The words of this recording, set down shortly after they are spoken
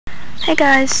Hey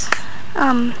guys,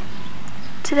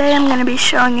 today I'm going to be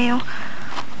showing you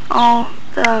all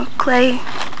the clay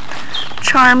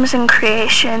charms and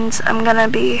creations I'm going to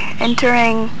be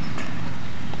entering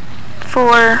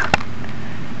for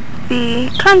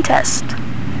the contest.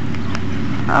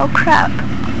 Oh crap.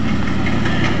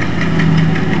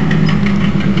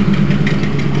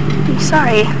 I'm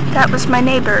sorry, that was my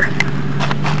neighbor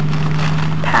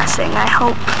passing. I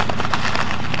hope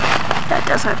that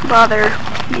doesn't bother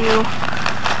you.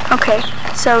 Okay,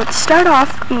 so to start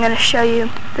off, I'm going to show you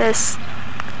this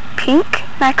pink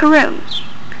macaroon.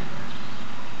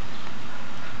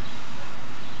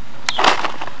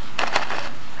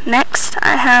 Next,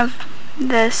 I have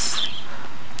this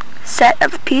set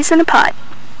of peas in a pot.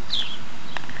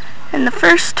 And the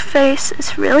first face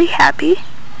is really happy.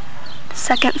 The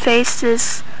second face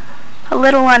is a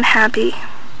little unhappy.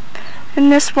 And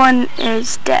this one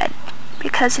is dead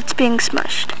because it's being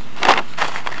smushed.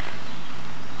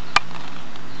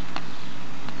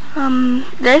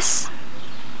 This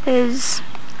is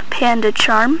a panda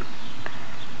charm,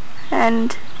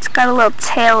 and it's got a little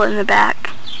tail in the back.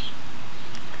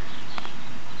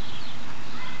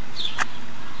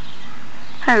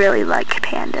 I really like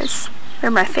pandas.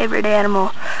 They're my favorite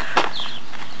animal.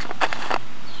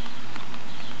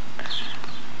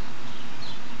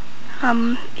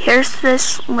 Here's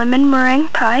this lemon meringue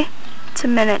pie. It's a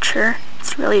miniature.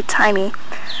 It's really tiny.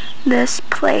 This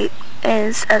plate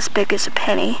is as big as a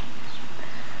penny.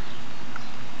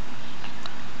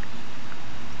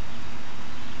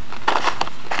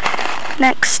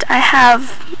 Next, I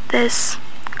have this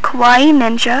kawaii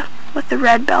ninja with the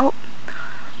red belt.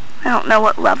 I don't know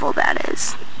what level that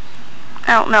is.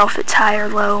 I don't know if it's high or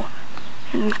low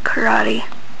in karate.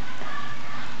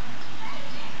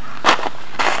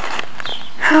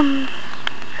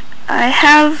 I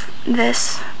have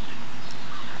this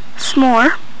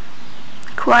s'more,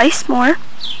 kawaii s'more.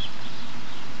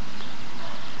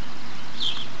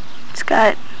 It's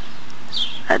got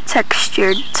a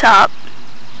textured top.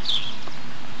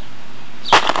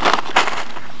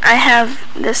 I have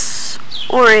this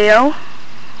Oreo,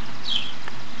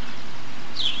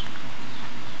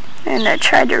 and I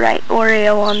tried to write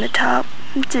Oreo on the top.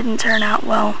 It didn't turn out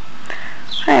well.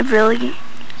 I have really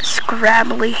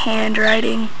scrabbly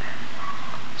handwriting.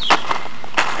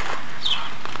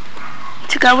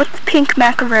 To go with the pink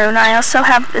macaroon, I also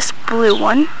have this blue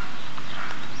one.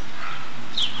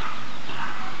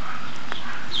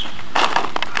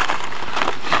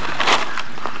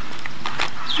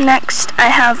 Next, I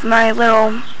have my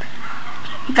little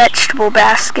vegetable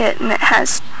basket, and it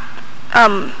has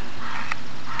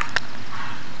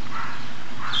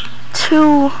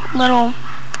two little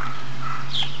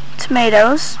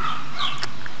tomatoes,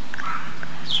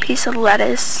 piece of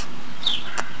lettuce,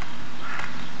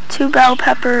 2 bell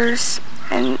peppers,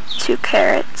 and 2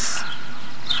 carrots.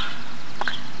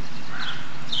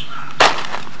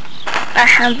 I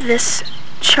have this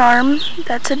charm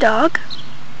that's a dog.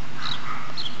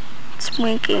 It's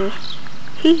winking.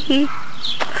 Hee hee.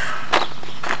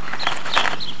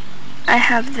 I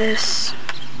have this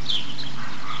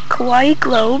kawaii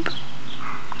globe,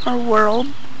 or world,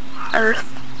 earth,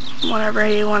 whatever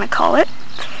you want to call it.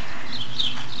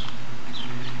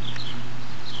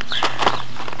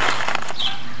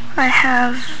 I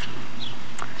have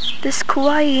this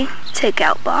kawaii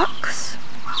takeout box.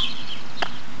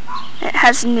 It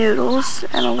has noodles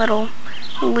and a little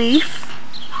leaf.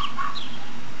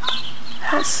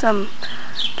 Has some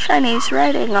Chinese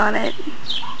writing on it.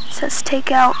 It says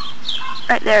takeout.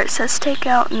 Right there it says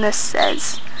takeout, and this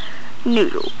says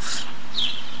noodles.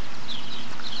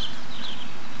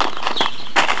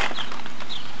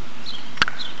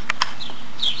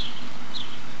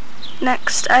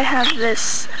 Next, I have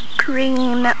this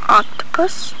green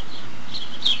octopus.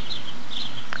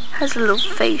 Has a little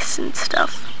face and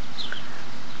stuff.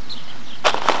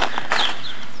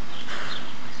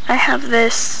 I have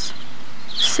this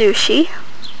sushi.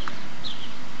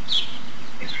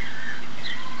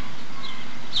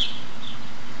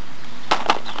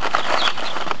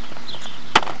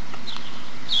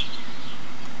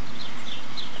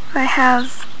 I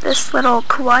have this little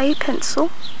kawaii pencil.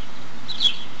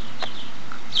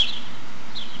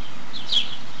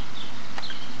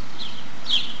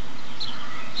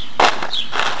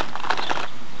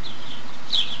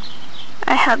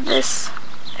 I have this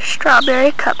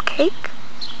strawberry cupcake.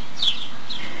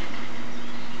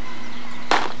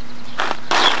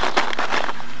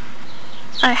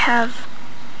 I have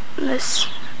this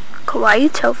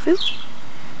kawaii tofu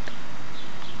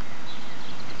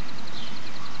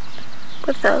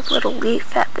with a little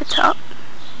leaf at the top.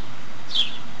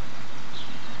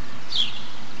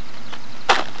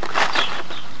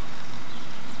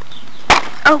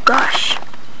 Oh gosh,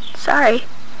 sorry.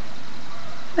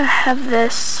 I have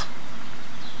this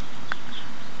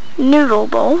noodle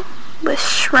bowl with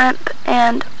shrimp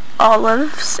and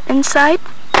olives inside.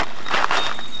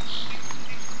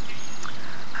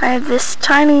 I have this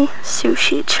tiny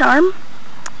sushi charm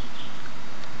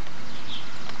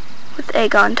with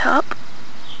egg on top.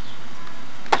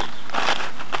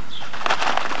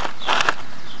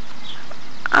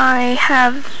 I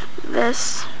have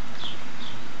this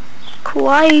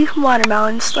kawaii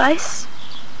watermelon slice.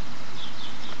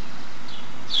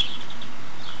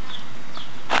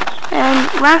 And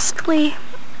lastly,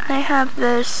 I have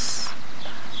this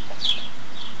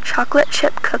chocolate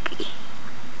chip cookie.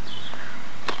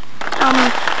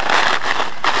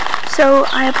 So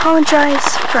I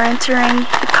apologize for entering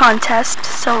the contest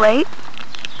so late.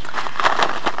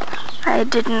 I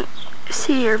didn't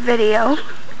see your video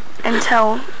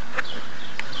until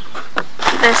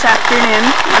this afternoon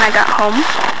when I got home.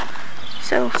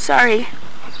 So sorry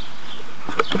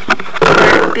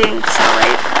for being so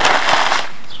late.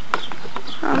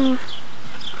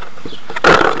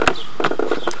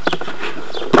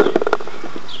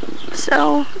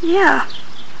 So yeah.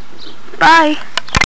 Bye.